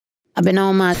I've been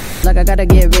on my like I gotta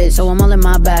get rich, so I'm all in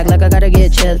my bag. Like I gotta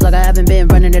get chips, like I haven't been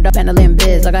running it up, handling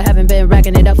biz. Like I haven't been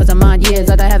racking it up for some odd years.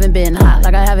 Like I haven't been hot,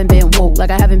 like I haven't been woke. Like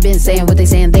I haven't been saying what they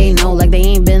saying they know. Like they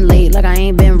ain't been late, like I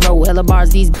ain't been wrote. Hella bars,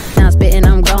 these now spitting,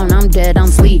 I'm gone, I'm dead, I'm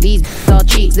sleep. These all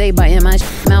cheeks, they biting my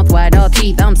mouth wide, all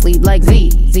teeth, I'm sleep like Z.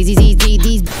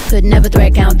 These could never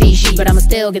threat count these sheep, but I'ma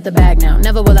still get the bag now.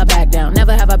 Never will I back down,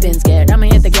 never have I been scared. I'ma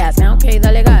hit the gas now, okay,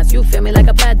 dale gas. You feel me like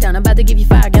a pat down, I'm about to give you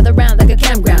fire, gather round like a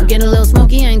campground. Getting a little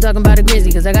smoky, I ain't talking about a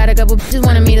grizzly, cause I got a couple bitches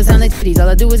wanting me to sound like titties. All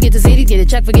I do is get to cities, get a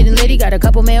check for getting litty. Got a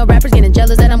couple male rappers getting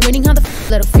jealous that I'm winning. How the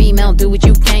let a female do what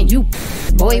you can't? You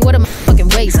boy, what a fucking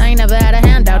waste. I ain't never had a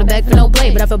handout, a bag for no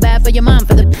play, but I feel bad for your mom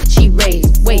for the she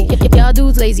raised. Wait, y'all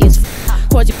dudes lazy as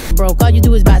course you broke, all you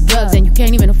do is buy drugs, and you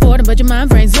can't even afford them, but your mind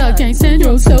frame's up. Can't stand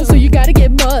yourself, so you gotta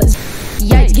get buzzed.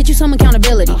 Yikes, get you some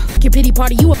accountability. Your pity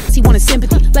party, you a pussy wanting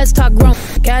sympathy. Let's talk grown,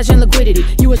 cash and liquidity.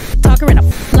 You a talker and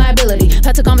a liability.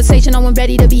 That's a conversation on when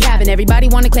ready to be having. Everybody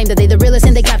wanna claim that they the realest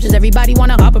in their captions. Everybody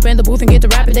wanna hop up in the booth and get to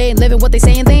rapping. They ain't living what they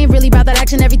saying, they ain't really about that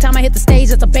action. Every time I hit the stage,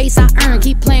 that's a base I earn.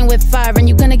 Keep playing with fire and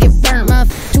you gonna get burned.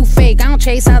 Too fake, I don't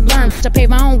chase, I learn. I pave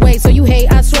my own way, so you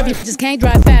hate, I swerve. You just can't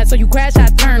drive fast, so you crash, I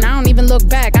turn. I don't even look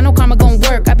back, I know karma gon'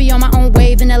 work. I be on my own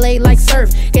wave in LA like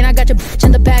surf. And I got your bitch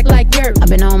in the back like dirt. I've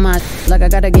been on my like I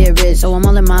gotta get rich, so I'm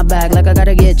all in my bag. Like I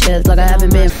gotta get chips, like I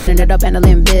haven't been f***ing it up,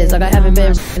 handling biz. Like I haven't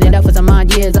been f***ing it up for some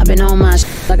odd years. I've been on my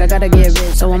like I gotta get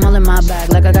rich, so I'm all in my bag.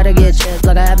 Like I gotta get chips,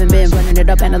 like I haven't been running it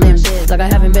up, handling biz. Like I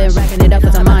haven't been racking it up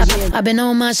for some odd years. I've been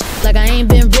on my like I ain't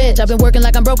been rich. I've been working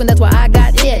like I'm broken, that's why I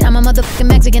got it. I'm a motherfucking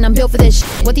Mexican, I'm built for this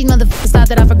shit. What these motherfuckers thought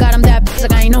that I forgot I'm that bitch.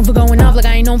 Like I ain't known for going off, like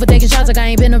I ain't known for taking shots. Like I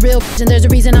ain't been a real bitch, and there's a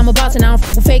reason I'm a boss. And I don't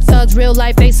f with fake thugs, real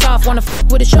life face off. Wanna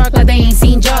f with a shark like they ain't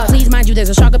seen Jaws. Please mind you, there's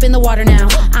a shark up in the water now.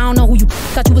 I don't know who you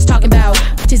thought you was talking about.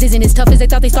 Just isn't as tough as they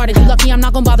thought they started. You lucky I'm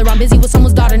not gonna bother, I'm busy with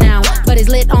someone's daughter now. But it's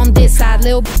lit on this side,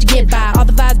 little bitch get by. All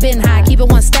the vibes been high, keep it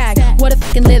one stack. What a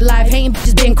fucking lit life, hating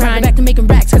bitches been crying. Back to making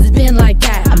racks, cause it's been like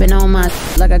that. I've been on my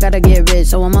like I gotta get rich,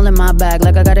 so I'm all in my bag.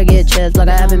 Like I gotta get chips, like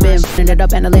I haven't been f***ing it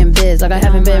up, handling biz. Like I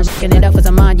haven't been f***ing it up for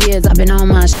some odd years. I've been on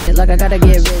my like I gotta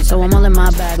get rich, so I'm all in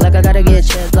my bag. Like I gotta get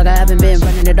chips, like I haven't been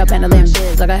running it up, handling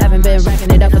biz. Like I haven't been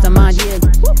racking it up for some odd years.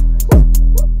 Woo.